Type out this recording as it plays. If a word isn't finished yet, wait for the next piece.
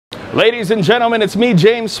Ladies and gentlemen, it's me,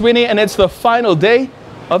 James Sweeney, and it's the final day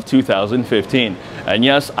of 2015. And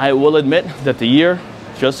yes, I will admit that the year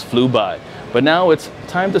just flew by. But now it's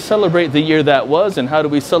time to celebrate the year that was. And how do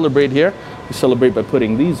we celebrate here? We celebrate by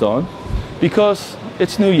putting these on because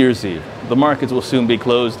it's New Year's Eve. The markets will soon be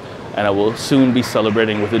closed and I will soon be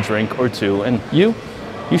celebrating with a drink or two. And you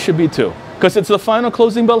should be too, because it's the final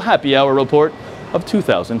closing bell happy hour report of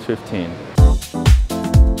 2015.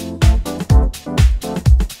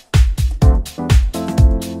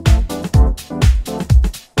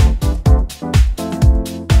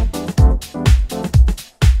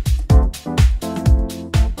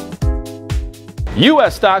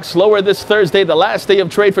 U.S. stocks lower this Thursday, the last day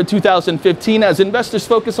of trade for 2015, as investors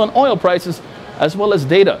focus on oil prices as well as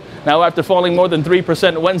data. Now, after falling more than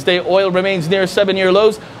 3% Wednesday, oil remains near 7-year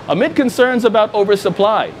lows amid concerns about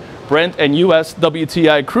oversupply. Brent and U.S.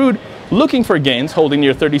 WTI crude looking for gains, holding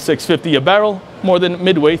near $36.50 a barrel more than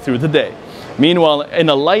midway through the day. Meanwhile, in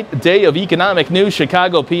a light day of economic news,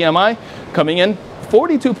 Chicago PMI coming in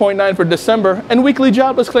 42.9 for December, and weekly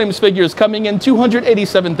jobless claims figures coming in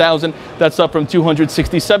 287,000. That's up from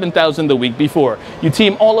 267,000 the week before. You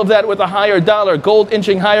team all of that with a higher dollar, gold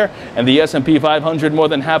inching higher, and the S&P 500 more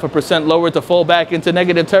than 0.5% lower to fall back into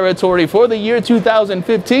negative territory for the year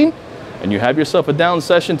 2015. And you have yourself a down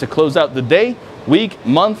session to close out the day, week,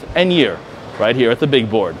 month, and year right here at the big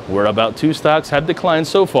board, where about 2 stocks have declined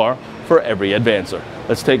so far for every advancer.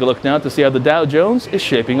 Let's take a look now to see how the Dow Jones is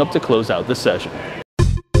shaping up to close out the session.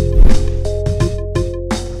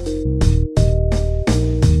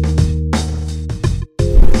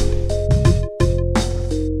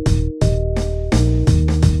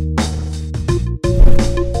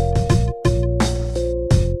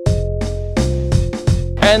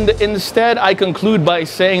 And instead, I conclude by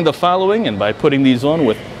saying the following, and by putting these on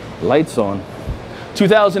with lights on.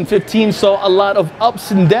 2015 saw a lot of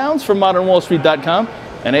ups and downs for modernwallstreet.com.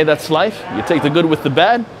 And hey, that's life. You take the good with the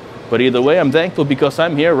bad. But either way, I'm thankful because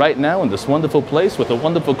I'm here right now in this wonderful place with a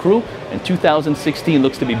wonderful crew. And 2016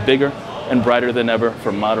 looks to be bigger and brighter than ever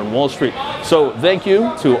for Modern Wall Street. So thank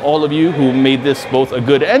you to all of you who made this both a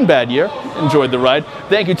good and bad year. Enjoyed the ride.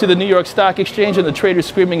 Thank you to the New York Stock Exchange and the traders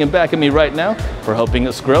screaming in back of me right now for helping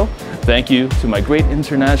us grow. Thank you to my great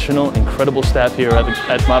international, incredible staff here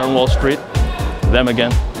at Modern Wall Street. Them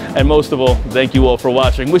again. And most of all, thank you all for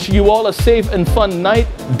watching. Wishing you all a safe and fun night,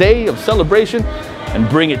 day of celebration, and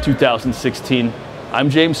bring it 2016. I'm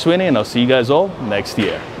James Sweeney, and I'll see you guys all next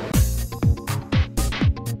year.